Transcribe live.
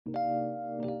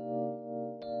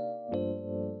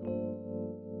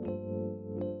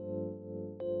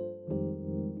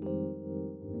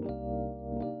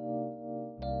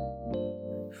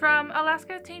From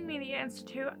Alaska Teen Media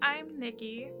Institute, I'm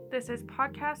Nikki. This is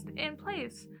Podcast in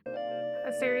Place,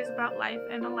 a series about life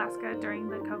in Alaska during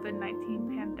the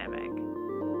COVID-19 pandemic.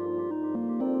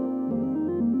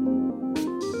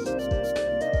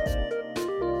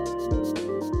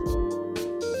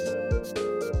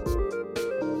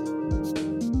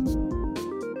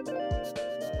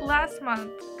 Last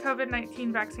month,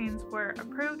 COVID-19 vaccines were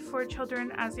approved for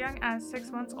children as young as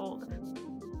 6 months old.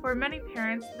 For many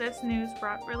parents, this news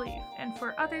brought relief, and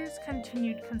for others,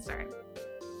 continued concern.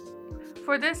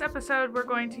 For this episode, we're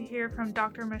going to hear from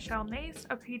Dr. Michelle Nace,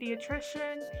 a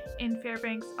pediatrician in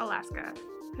Fairbanks, Alaska,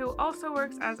 who also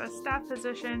works as a staff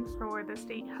physician for the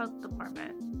state health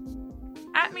department.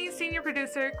 At Me senior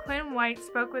producer Quinn White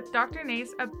spoke with Dr.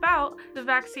 Nace about the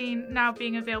vaccine now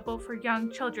being available for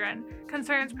young children,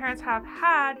 concerns parents have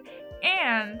had,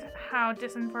 and how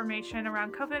disinformation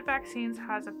around COVID vaccines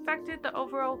has affected the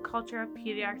overall culture of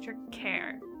pediatric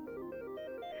care.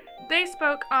 They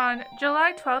spoke on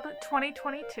July 12,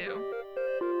 2022.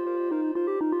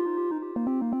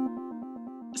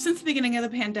 Since the beginning of the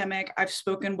pandemic, I've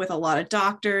spoken with a lot of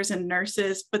doctors and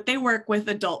nurses, but they work with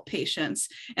adult patients.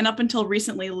 And up until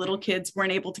recently, little kids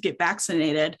weren't able to get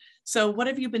vaccinated. So what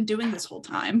have you been doing this whole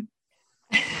time?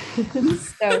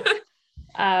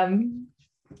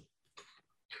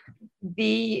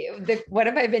 What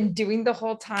have I been doing the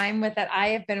whole time with that? I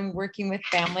have been working with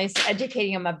families,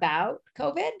 educating them about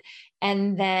COVID,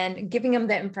 and then giving them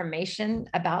the information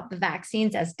about the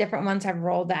vaccines as different ones have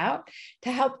rolled out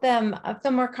to help them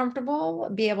feel more comfortable,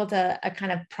 be able to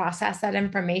kind of process that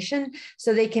information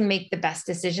so they can make the best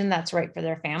decision that's right for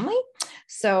their family.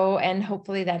 So, and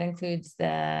hopefully that includes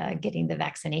the getting the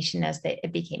vaccination as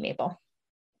it became able.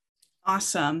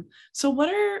 Awesome. So what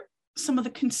are some of the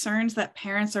concerns that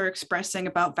parents are expressing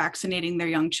about vaccinating their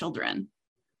young children?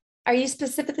 Are you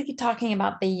specifically talking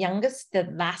about the youngest, the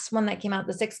last one that came out,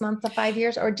 the 6 months to 5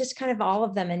 years, or just kind of all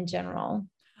of them in general?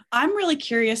 I'm really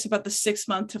curious about the 6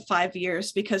 month to 5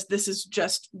 years because this is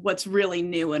just what's really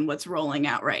new and what's rolling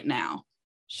out right now.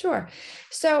 Sure.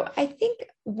 So I think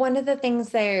one of the things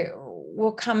that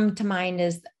will come to mind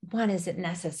is, one, is it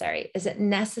necessary? Is it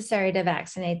necessary to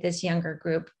vaccinate this younger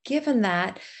group, given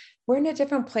that we're in a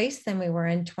different place than we were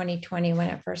in 2020 when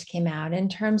it first came out in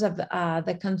terms of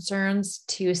the concerns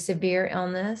to severe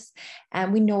illness.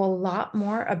 And we know a lot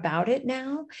more about it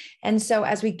now. And so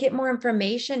as we get more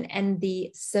information and the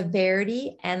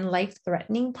severity and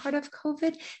life-threatening part of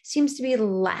COVID seems to be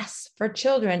less for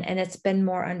children, and it's been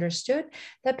more understood,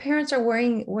 that parents are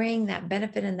weighing that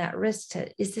benefit and that risk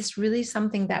to, is this really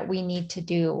something that we need to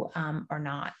do or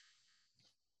not?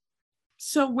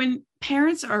 So when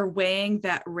parents are weighing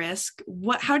that risk,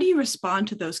 how do you respond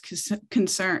to those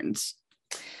concerns?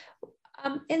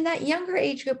 In that younger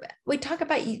age group, we talk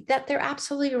about that they're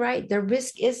absolutely right. The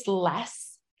risk is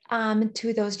less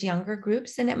to those younger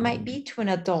groups than it might be to an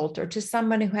adult or to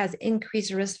someone who has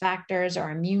increased risk factors or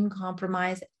immune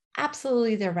compromise.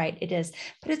 Absolutely, they're right. It is,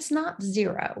 but it's not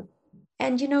zero.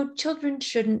 And, children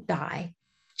shouldn't die.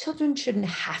 Children shouldn't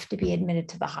have to be admitted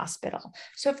to the hospital.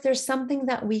 So if there's something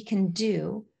that we can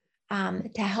do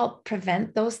to help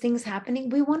prevent those things happening,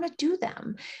 we want to do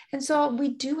them. And so we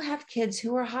do have kids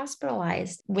who are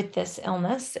hospitalized with this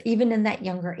illness, even in that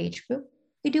younger age group.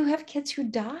 We do have kids who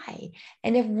die.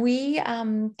 And if we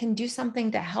can do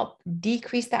something to help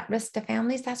decrease that risk to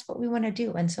families, that's what we want to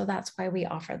do. And so that's why we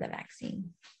offer the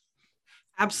vaccine.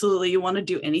 Absolutely. You want to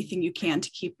do anything you can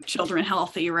to keep children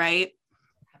healthy, right?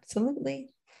 Absolutely.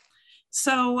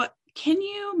 So can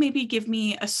you maybe give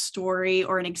me a story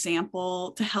or an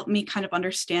example to help me kind of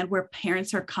understand where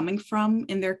parents are coming from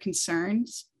in their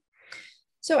concerns?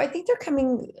 So I think they're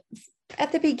coming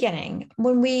at the beginning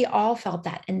when we all felt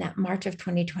that in that March of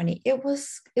 2020, it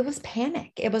was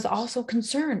panic. It was also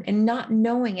concern and not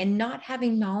knowing and not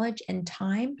having knowledge and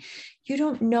time. You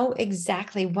don't know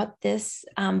exactly what this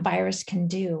virus can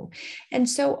do. And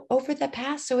so over the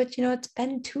past, it's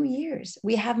been 2 years,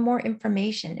 we have more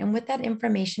information. And with that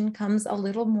information comes a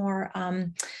little more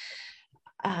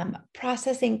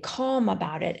processing calm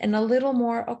about it and a little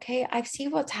more, okay, I see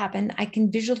what's happened. I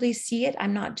can visually see it.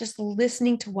 I'm not just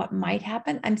listening to what might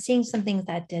happen. I'm seeing some things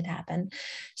that did happen.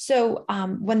 So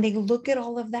when they look at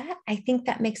all of that, I think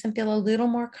that makes them feel a little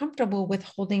more comfortable with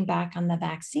holding back on the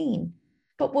vaccine.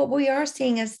 But what we are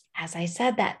seeing is, as I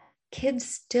said, that kids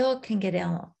still can get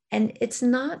ill. And it's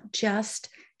not just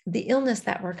the illness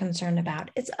that we're concerned about.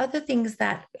 It's other things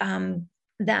that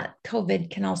that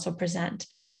COVID can also present.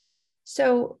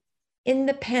 So in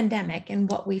the pandemic, and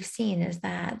what we've seen is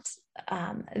that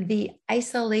the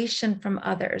isolation from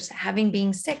others, having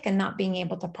being sick and not being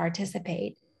able to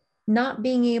participate, not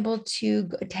being able to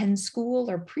attend school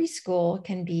or preschool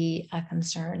can be a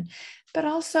concern. But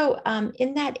also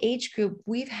in that age group,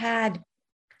 we've had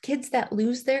kids that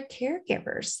lose their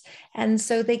caregivers. And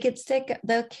so they get sick.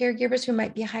 The caregivers who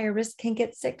might be higher risk can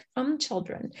get sick from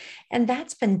children. And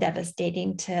that's been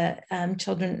devastating to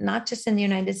children, not just in the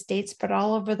United States, but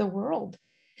all over the world.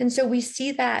 And so we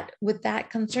see that with that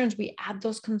concerns, we add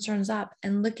those concerns up,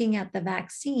 and looking at the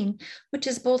vaccine, which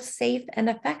is both safe and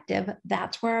effective,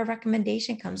 that's where our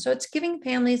recommendation comes. So it's giving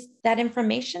families that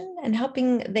information and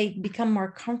helping they become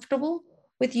more comfortable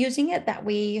with using it, that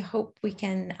we hope we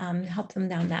can help them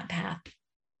down that path.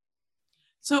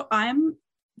 So I'm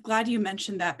glad you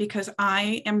mentioned that, because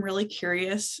I am really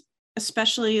curious,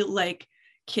 especially like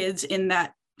kids in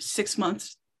that 6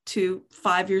 months to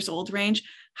 5 years old range.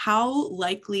 How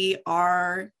likely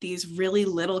are these really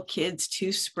little kids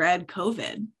to spread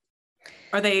COVID?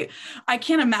 I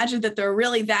can't imagine that they're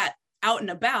really that out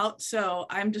and about. So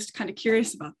I'm just kind of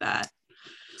curious about that.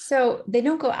 So they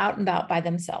don't go out and about by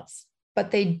themselves,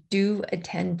 but they do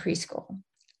attend preschool.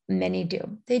 Many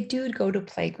do. They do go to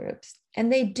play groups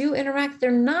and they do interact.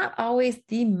 They're not always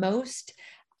the most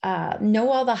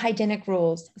know all the hygienic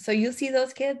rules. So you'll see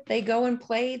those kids, they go and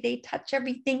play, they touch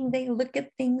everything, they look at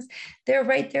things, they're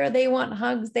right there, they want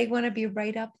hugs, they want to be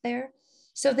right up there.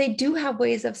 So they do have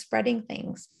ways of spreading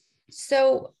things.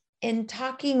 So in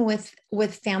talking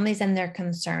with families and their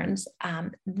concerns,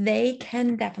 they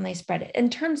can definitely spread it. In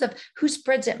terms of who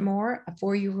spreads it more, a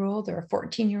 4-year-old or a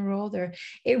 14-year-old, or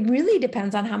it really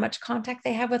depends on how much contact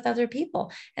they have with other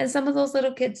people. And some of those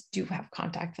little kids do have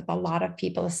contact with a lot of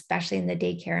people, especially in the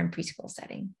daycare and preschool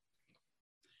setting.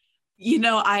 You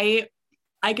know, I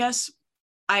guess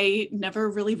I never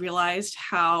really realized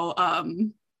how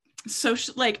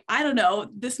social, like, I don't know,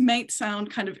 this might sound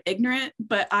kind of ignorant,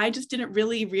 but I just didn't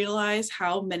really realize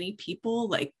how many people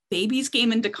like babies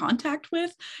came into contact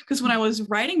with. Because when I was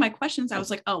writing my questions, I was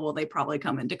like, oh, well, they probably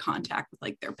come into contact with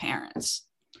like their parents.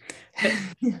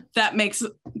 That makes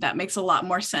a lot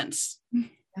more sense.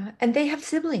 Yeah. And they have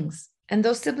siblings. And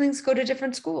those siblings go to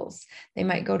different schools. They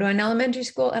might go to an elementary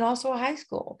school and also a high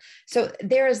school. So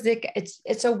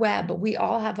it's a web. We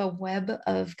all have a web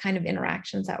of kind of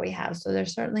interactions that we have. So they're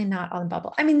certainly not on the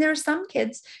bubble. I mean, there are some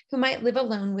kids who might live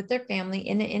alone with their family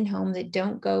in an in-home that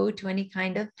don't go to any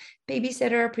kind of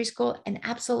babysitter or preschool. And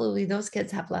absolutely, those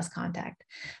kids have less contact.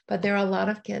 But there are a lot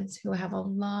of kids who have a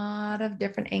lot of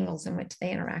different angles in which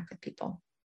they interact with people.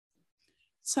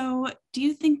 So do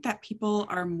you think that people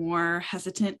are more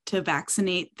hesitant to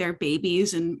vaccinate their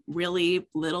babies and really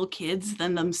little kids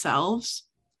than themselves?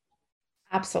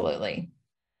 Absolutely.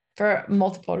 For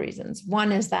multiple reasons.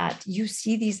 One is that you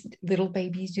see these little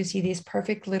babies, you see these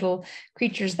perfect little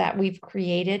creatures that we've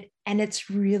created, and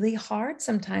it's really hard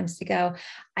sometimes to go,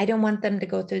 I don't want them to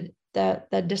go through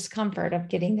the discomfort of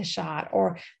getting the shot,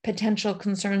 or potential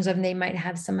concerns of they might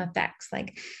have some effects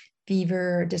like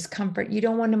fever, discomfort. You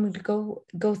don't want them to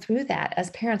go through that.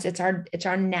 As parents, it's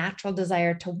our natural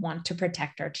desire to want to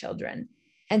protect our children.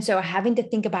 And so having to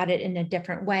think about it in a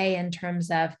different way in terms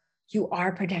of you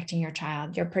are protecting your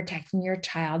child. You're protecting your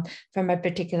child from a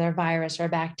particular virus or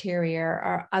bacteria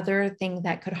or other thing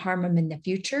that could harm them in the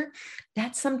future.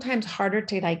 That's sometimes harder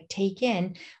to like take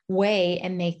in, weigh,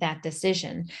 and make that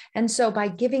decision. And so by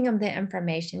giving them the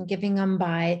information, giving them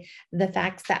by the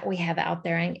facts that we have out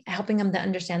there and helping them to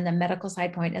understand the medical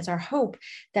side point is our hope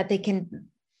that they can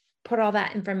put all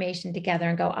that information together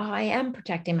and go, oh, I am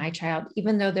protecting my child,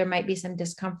 even though there might be some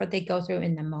discomfort they go through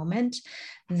in the moment,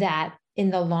 that in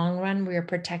the long run, we are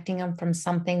protecting them from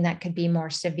something that could be more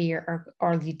severe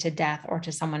or lead to death or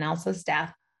to someone else's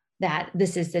death, that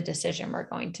this is the decision we're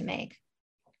going to make.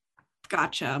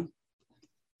 Gotcha.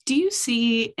 Do you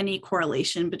see any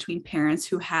correlation between parents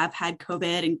who have had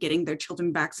COVID and getting their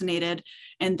children vaccinated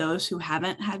and those who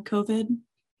haven't had COVID?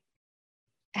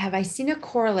 Have I seen a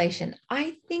correlation?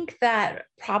 I think that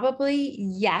probably,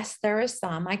 yes, there is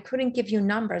some. I couldn't give you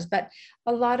numbers, but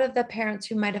a lot of the parents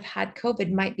who might have had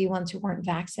COVID might be ones who weren't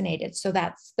vaccinated. So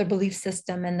that's the belief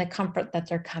system and the comfort that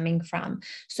they're coming from.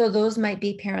 So those might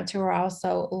be parents who are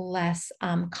also less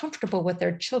comfortable with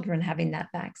their children having that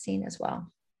vaccine as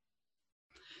well.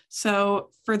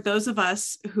 So for those of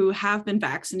us who have been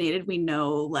vaccinated, we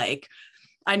know,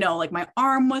 I know my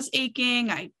arm was aching.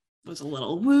 I was a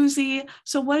little woozy.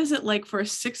 So what is it like for a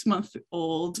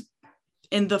 6-month-old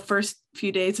in the first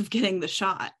few days of getting the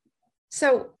shot?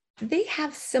 So they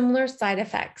have similar side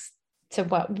effects to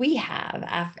what we have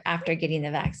after getting the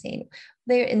vaccine.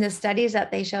 They in the studies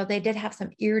that they show, they did have some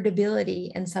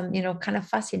irritability and some, kind of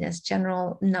fussiness,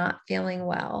 general not feeling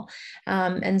well,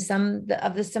 and some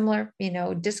of the similar,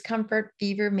 discomfort,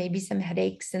 fever, maybe some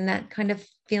headaches and that kind of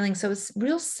feeling. So it's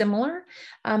real similar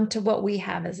to what we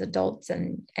have as adults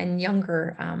and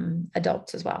younger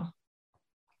adults as well.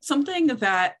 Something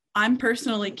that I'm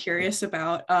personally curious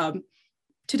about.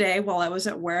 Today, while I was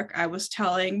at work, I was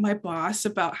telling my boss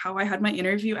about how I had my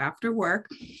interview after work,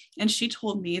 and she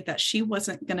told me that she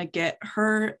wasn't going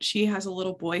to she has a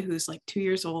little boy who's like 2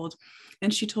 years old,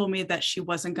 and she told me that she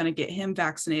wasn't going to get him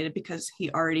vaccinated because he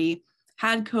already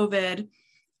had COVID.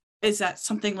 Is that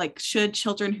something like, should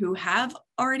children who have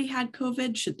already had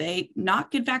COVID, should they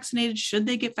not get vaccinated? Should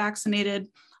they get vaccinated?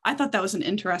 I thought that was an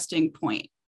interesting point.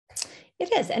 It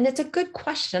is. And it's a good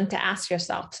question to ask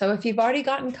yourself. So if you've already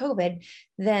gotten COVID,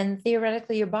 then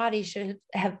theoretically your body should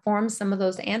have formed some of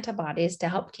those antibodies to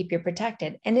help keep you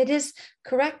protected. And it is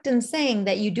correct in saying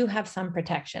that you do have some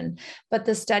protection, but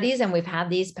the studies, and we've had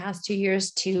these past 2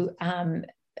 years to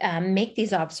make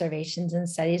these observations and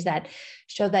studies that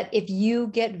show that if you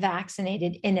get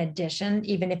vaccinated in addition,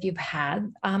 even if you've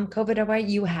had COVID,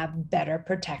 you have better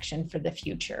protection for the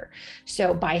future.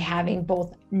 So by having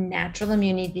both natural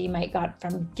immunity you might got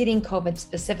from getting COVID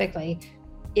specifically,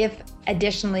 if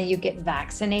additionally you get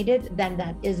vaccinated, then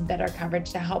that is better coverage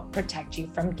to help protect you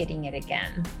from getting it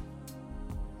again.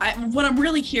 What I'm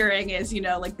really hearing is,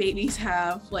 like babies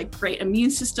have like great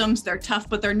immune systems, they're tough,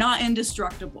 but they're not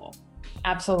indestructible.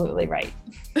 Absolutely right.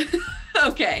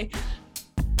 Okay.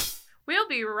 We'll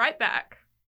be right back.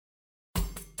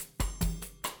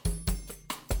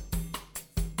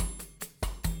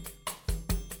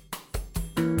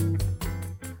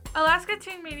 Alaska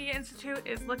Teen Media Institute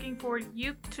is looking for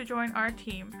youth to join our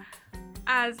team.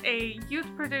 As a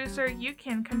youth producer, you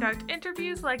can conduct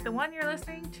interviews like the one you're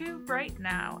listening to right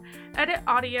now, edit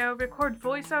audio, record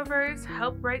voiceovers,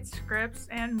 help write scripts,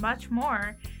 and much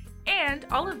more. And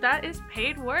all of that is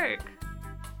paid work.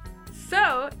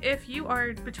 So, if you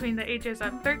are between the ages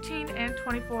of 13 and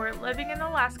 24 living in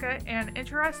Alaska and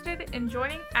interested in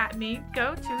joining ATME,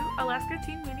 go to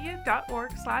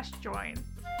alaskateenmedia.org/join.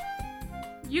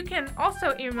 You can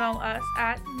also email us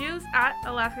at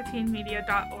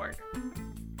news@alaskateenmedia.org.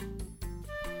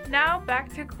 Now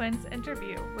back to Quinn's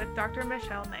interview with Dr.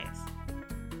 Michelle Nace.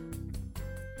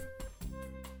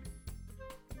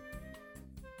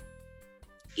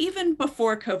 Even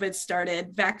before COVID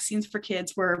started, vaccines for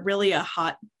kids were really a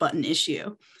hot button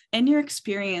issue. In your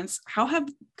experience, how have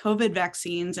COVID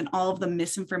vaccines and all of the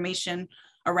misinformation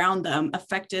around them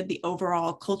affected the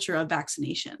overall culture of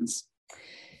vaccinations?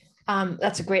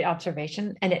 That's a great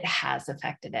observation, and it has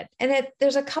affected it. And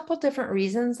there's a couple different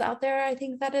reasons out there, I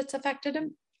think, that it's affected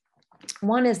them.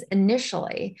 One is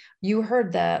initially you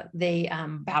heard the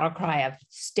battle cry of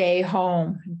stay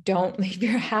home, don't leave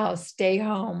your house, stay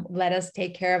home, let us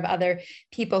take care of other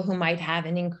people who might have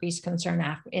an increased concern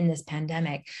in this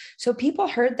pandemic. So people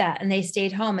heard that and they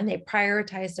stayed home and they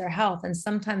prioritized their health, and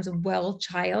sometimes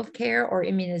child care or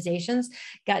immunizations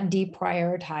got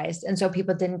deprioritized. And so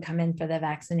people didn't come in for the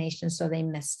vaccination, so they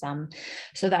missed some.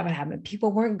 So that would happen.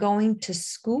 People weren't going to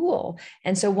school.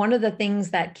 And so one of the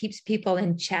things that keeps people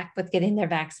in check with getting their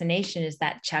vaccination is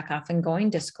that checkoff and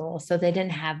going to school. So they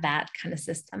didn't have that kind of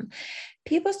system.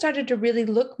 People started to really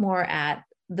look more at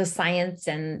the science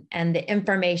and the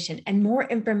information, and more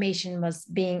information was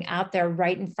being out there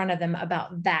right in front of them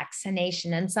about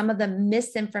vaccination, and some of the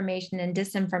misinformation and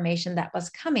disinformation that was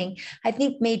coming, I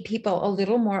think, made people a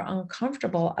little more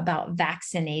uncomfortable about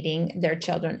vaccinating their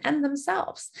children and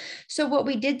themselves. So what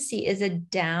we did see is a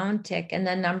downtick in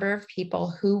the number of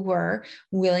people who were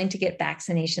willing to get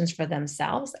vaccinations for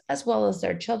themselves as well as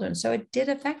their children. So it did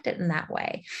affect it in that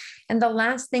way. And the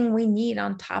last thing we need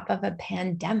on top of a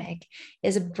pandemic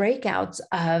is breakouts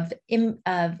of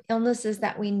illnesses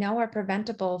that we know are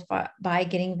preventable by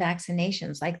getting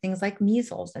vaccinations, like things like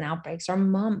measles and outbreaks, or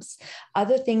mumps,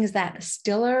 other things that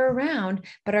still are around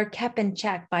but are kept in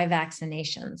check by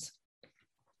vaccinations.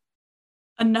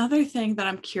 Another thing that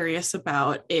I'm curious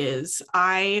about is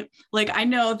I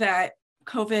know that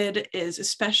COVID is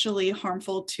especially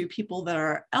harmful to people that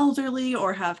are elderly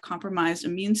or have compromised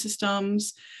immune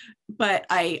systems. But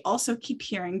I also keep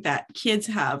hearing that kids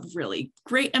have really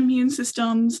great immune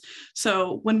systems.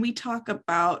 So when we talk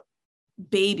about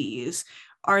babies,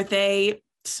 are they,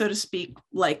 so to speak,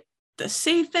 like the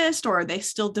safest, or are they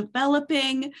still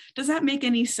developing? Does that make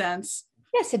any sense?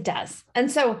 Yes, it does.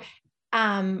 And so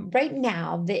right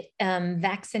now, the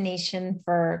vaccination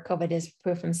for COVID is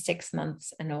approved from 6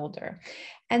 months and older.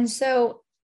 And so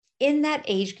in that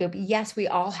age group, yes, we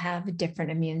all have different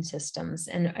immune systems,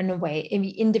 and in a way,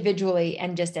 individually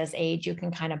and just as age, you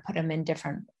can kind of put them in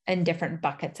different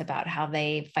buckets about how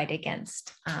they fight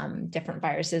against different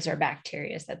viruses or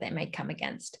bacteria that they might come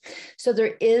against. So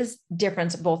there is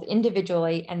difference both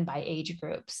individually and by age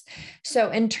groups. So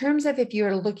in terms of if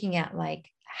you're looking at like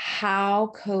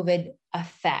how COVID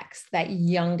affects that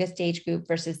youngest age group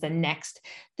versus the next,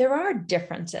 there are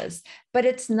differences, but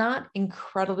it's not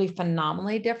incredibly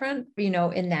phenomenally different,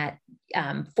 in that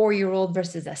 4-year-old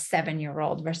versus a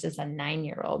 7-year-old versus a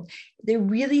 9-year-old. They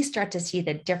really start to see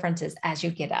the differences as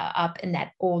you get up in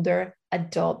that older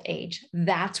adult age.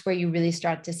 That's where you really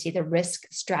start to see the risk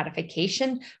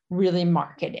stratification really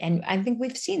marked. And I think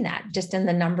we've seen that just in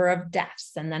the number of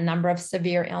deaths and the number of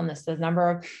severe illness, the number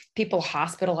of people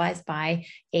hospitalized by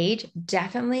age.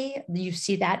 Definitely you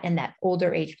see that in that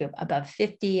older age group, above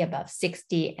 50, above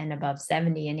 60, and above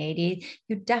 70 and 80.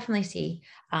 You definitely see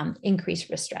increased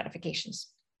risk stratifications.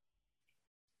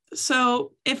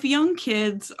 So if young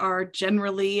kids are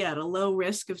generally at a low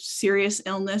risk of serious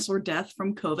illness or death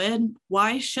from COVID,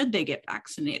 why should they get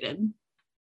vaccinated?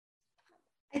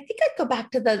 I think I'd go back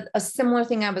to a similar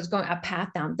thing I was going a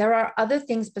path down. There are other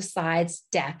things besides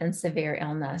death and severe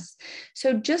illness.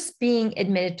 So just being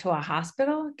admitted to a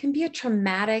hospital can be a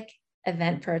traumatic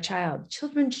event for a child.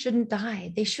 Children shouldn't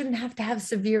die. They shouldn't have to have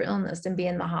severe illness and be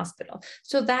in the hospital.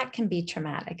 So that can be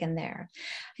traumatic in there.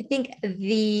 I think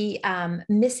the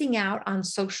missing out on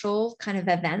social kind of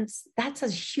events, that's a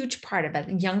huge part of it.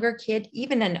 A younger kid,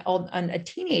 even a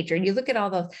teenager, you look at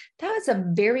all those, that is a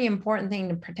very important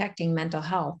thing in protecting mental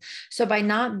health. So by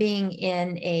not being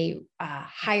in a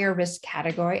higher risk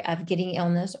category of getting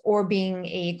illness or being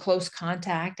a close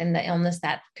contact and the illness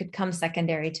that could come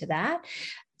secondary to that,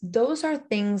 those are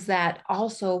things that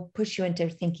also push you into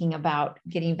thinking about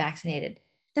getting vaccinated.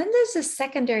 Then there's the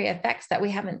secondary effects that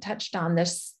we haven't touched on.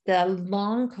 There's the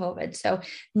long COVID. So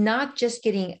not just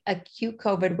getting acute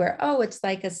COVID where, it's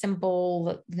like a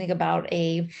simple thing about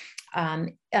a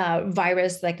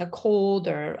virus like a cold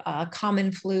or a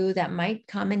common flu that might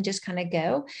come and just kind of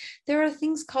go. There are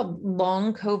things called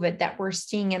long COVID that we're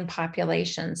seeing in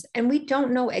populations, and we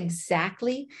don't know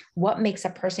exactly what makes a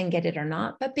person get it or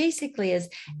not, but basically is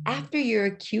after your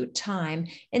acute time,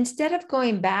 instead of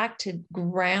going back to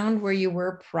ground where you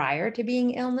were prior to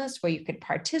being illness, where you could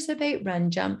participate, run,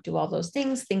 jump, do all those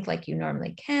things, think like you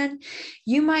normally can,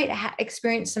 you might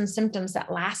experience some symptoms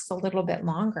that last a little bit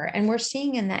longer. And we're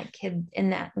seeing in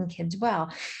kids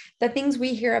well. The things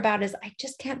we hear about is I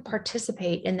just can't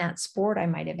participate in that sport I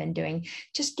might have been doing.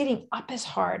 Just getting up is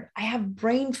hard. I have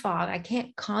brain fog. I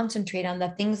can't concentrate on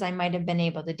the things I might have been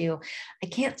able to do. I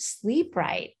can't sleep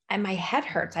right. And my head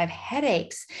hurts. I have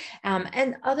headaches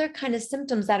and other kind of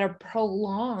symptoms that are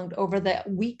prolonged over the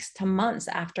weeks to months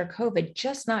after COVID,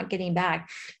 just not getting back.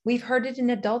 We've heard it in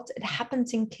adults. It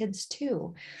happens in kids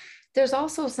too. There's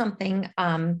also something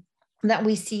that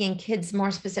we see in kids, more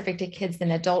specific to kids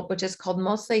than adult, which is called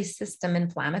multi-system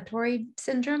inflammatory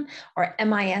syndrome, or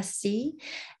MIS-C.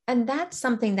 And that's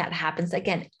something that happens,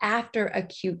 again, after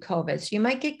acute COVID. So you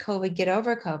might get COVID, get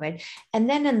over COVID. And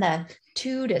then in the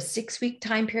 2 to 6 week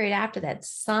time period after that,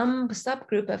 some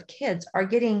subgroup of kids are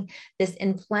getting this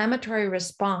inflammatory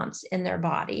response in their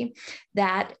body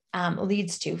that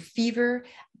leads to fever,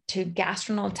 to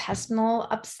gastrointestinal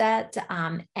upset,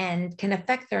 and can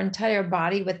affect their entire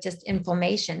body with just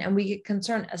inflammation. And we get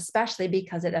concerned, especially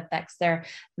because it affects their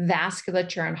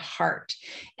vasculature and heart.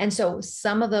 And so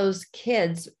some of those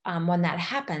kids, when that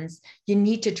happens, you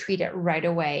need to treat it right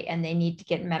away, and they need to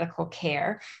get medical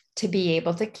care to be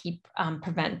able to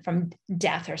prevent from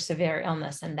death or severe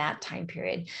illness in that time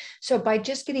period. So by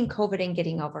just getting COVID and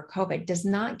getting over COVID does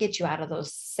not get you out of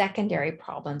those secondary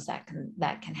problems that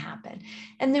can happen.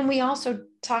 And then we also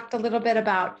talked a little bit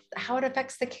about how it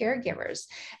affects the caregivers.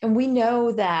 And we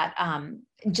know that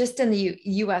just in the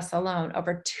US alone,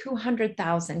 over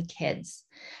 200,000 kids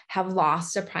have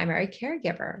lost a primary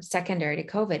caregiver secondary to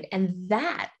COVID. And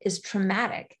that is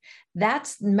traumatic.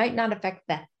 That might not affect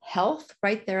the health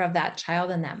right there of that child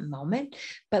in that moment,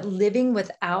 but living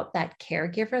without that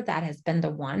caregiver that has been the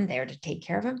one there to take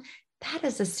care of them, that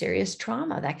is a serious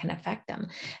trauma that can affect them.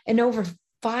 And over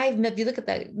 5 million, if you look at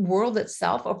the world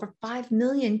itself, over 5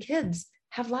 million kids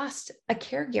have lost a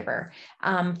caregiver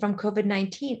from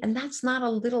COVID-19. And that's not a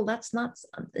little, that's not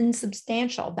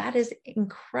insubstantial. That is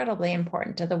incredibly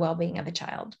important to the well-being of a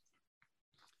child.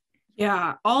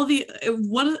 Yeah,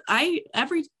 everything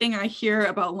I hear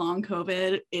about long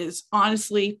COVID is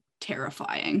honestly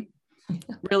terrifying.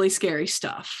 Really scary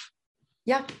stuff.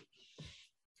 Yeah.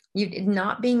 You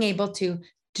not being able to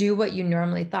do what you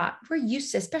normally thought. We're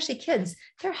used to, especially kids,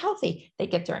 they're healthy. They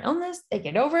get their illness, they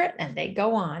get over it, and they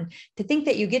go on. To think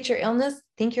that you get your illness,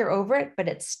 think you're over it, but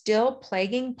it's still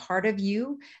plaguing part of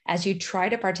you as you try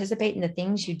to participate in the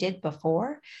things you did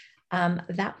before,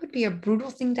 that would be a brutal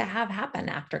thing to have happen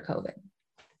after COVID.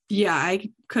 Yeah, I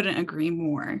couldn't agree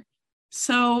more.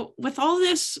 So with all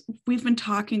this we've been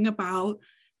talking about,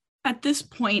 at this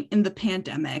point in the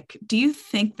pandemic, do you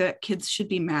think that kids should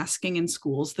be masking in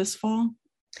schools this fall?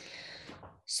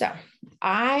 So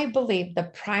I believe the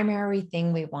primary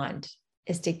thing we want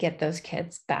is to get those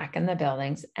kids back in the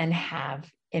buildings and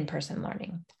have in-person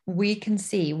learning. We can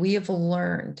see, we've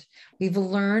learned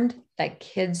that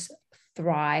kids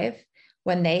thrive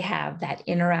when they have that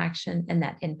interaction and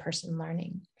that in-person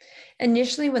learning.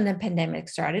 Initially, when the pandemic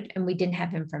started and we didn't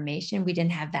have information, we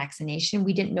didn't have vaccination,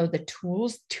 we didn't know the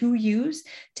tools to use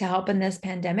to help in this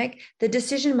pandemic, the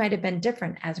decision might have been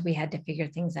different as we had to figure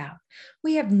things out.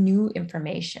 We have new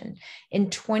information.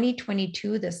 In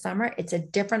 2022, this summer, it's a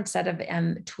different set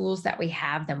of tools that we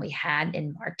have than we had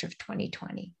in March of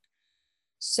 2020.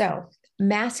 So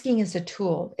masking is a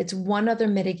tool. It's one other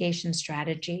mitigation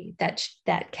strategy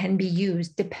that can be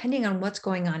used depending on what's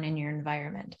going on in your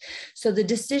environment. So the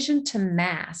decision to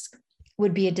mask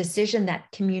would be a decision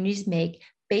that communities make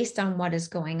based on what is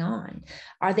going on.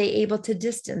 Are they able to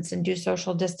distance and do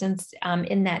social distance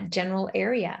in that general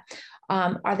area?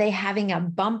 Are they having a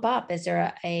bump up? Is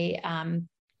there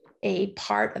a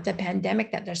part of the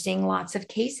pandemic that they're seeing lots of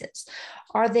cases?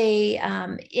 Are they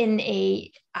in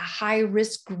a high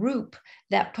risk group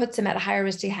that puts them at a higher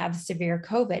risk to have severe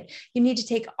COVID? You need to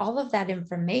take all of that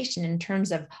information in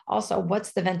terms of also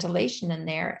what's the ventilation in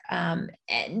there,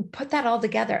 and put that all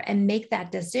together and make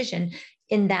that decision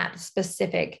in that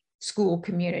specific school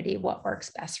community, what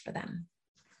works best for them.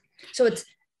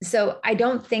 So I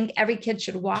don't think every kid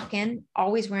should walk in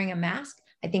always wearing a mask.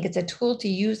 I think it's a tool to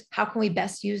use. How can we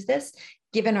best use this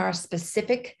given our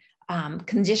specific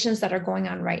conditions that are going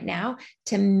on right now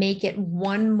to make it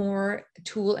one more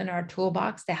tool in our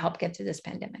toolbox to help get through this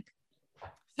pandemic?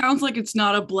 Sounds like it's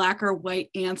not a black or white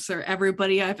answer.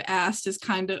 Everybody I've asked is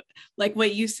kind of like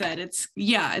what you said.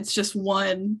 It's just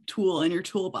one tool in your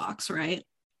toolbox, right?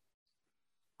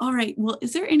 All right. Well,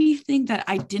 is there anything that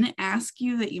I didn't ask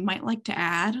you that you might like to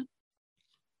add?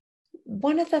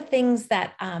 One of the things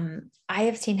that I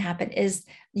have seen happen is,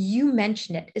 you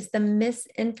mentioned it, is the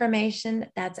misinformation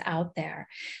that's out there,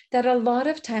 that a lot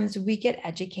of times we get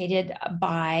educated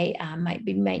by, might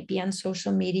be on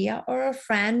social media, or a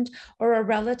friend or a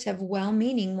relative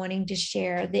well-meaning wanting to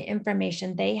share the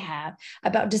information they have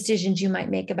about decisions you might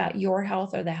make about your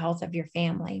health or the health of your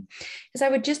family. Because I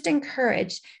would just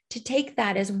encourage to take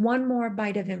that as one more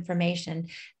bite of information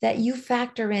that you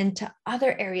factor into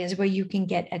other areas where you can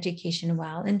get education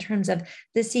well, in terms of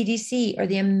the CDC or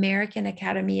the American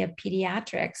Academy of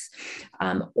Pediatrics,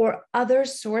 or other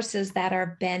sources that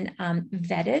are been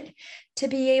vetted to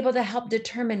be able to help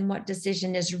determine what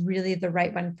decision is really the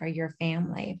right one for your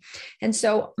family. And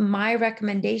so my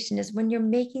recommendation is, when you're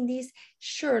making these,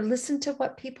 sure, listen to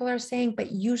what people are saying,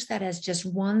 but use that as just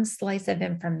one slice of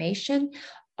information.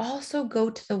 Also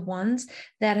go to the ones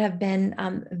that have been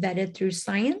vetted through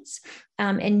science,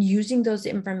 and using those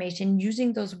information,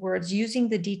 using those words, using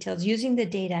the details, using the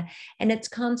data, and it's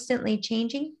constantly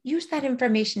changing. Use that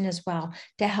information as well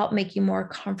to help make you more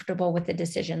comfortable with the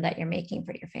decision that you're making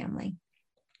for your family.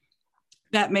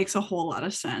 That makes a whole lot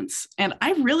of sense. And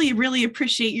I really, really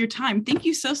appreciate your time. Thank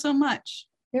you so, so much.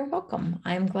 You're welcome.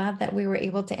 I'm glad that we were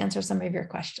able to answer some of your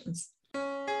questions.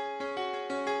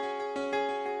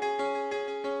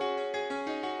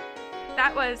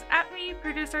 That was At Me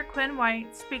producer Quinn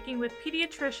White speaking with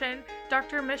pediatrician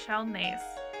Dr. Michelle Nace.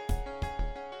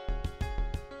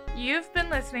 You've been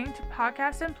listening to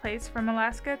Podcast in Place from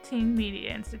Alaska Teen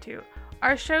Media Institute.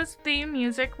 Our show's theme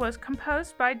music was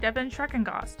composed by Devin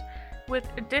Schreckengost, with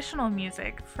additional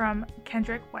music from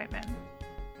Kendrick Whiteman.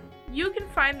 You can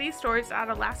find these stories at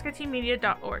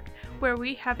alaskateenmedia.org, where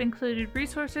we have included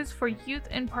resources for youth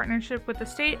in partnership with the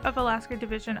State of Alaska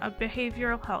Division of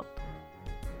Behavioral Health.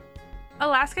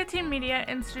 Alaska Teen Media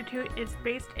Institute is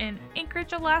based in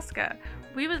Anchorage, Alaska.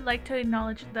 We would like to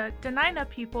acknowledge the Dena'ina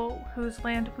people whose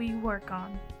land we work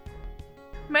on.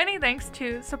 Many thanks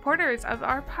to supporters of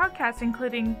our podcast,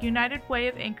 including United Way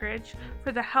of Anchorage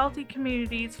for the Healthy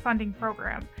Communities Funding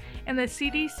Program and the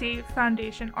CDC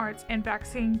Foundation Arts and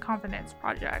Vaccine Confidence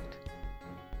Project.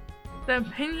 The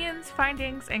opinions,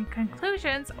 findings, and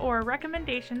conclusions or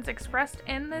recommendations expressed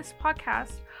in this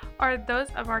podcast are those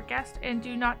of our guests and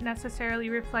do not necessarily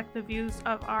reflect the views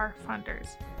of our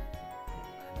funders.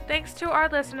 Thanks to our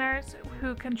listeners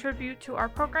who contribute to our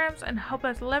programs and help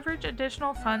us leverage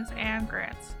additional funds and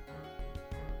grants.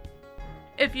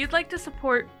 If you'd like to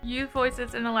support Youth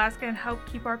Voices in Alaska and help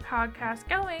keep our podcast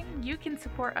going, you can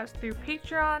support us through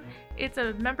Patreon. It's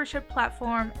a membership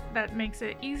platform that makes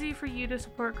it easy for you to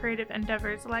support creative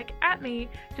endeavors like @me.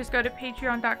 Just go to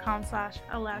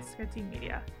patreon.com/Alaska Teen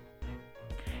Media.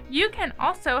 You can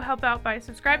also help out by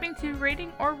subscribing to,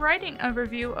 rating, or writing a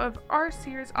review of our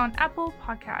series on Apple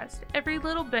Podcasts. Every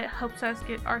little bit helps us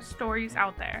get our stories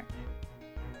out there.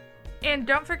 And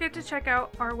don't forget to check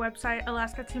out our website,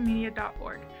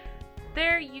 alaskateenmedia.org.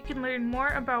 There you can learn more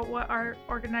about what our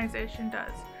organization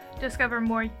does, discover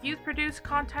more youth-produced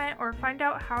content, or find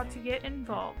out how to get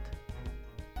involved.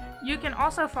 You can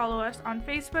also follow us on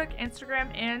Facebook,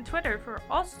 Instagram, and Twitter for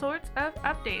all sorts of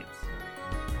updates.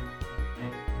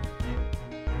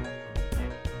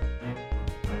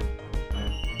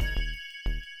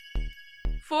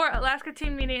 For Alaska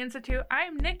Teen Media Institute,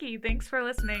 I'm Nikki. Thanks for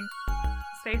listening.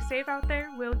 Stay safe out there.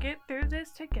 We'll get through this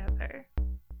together.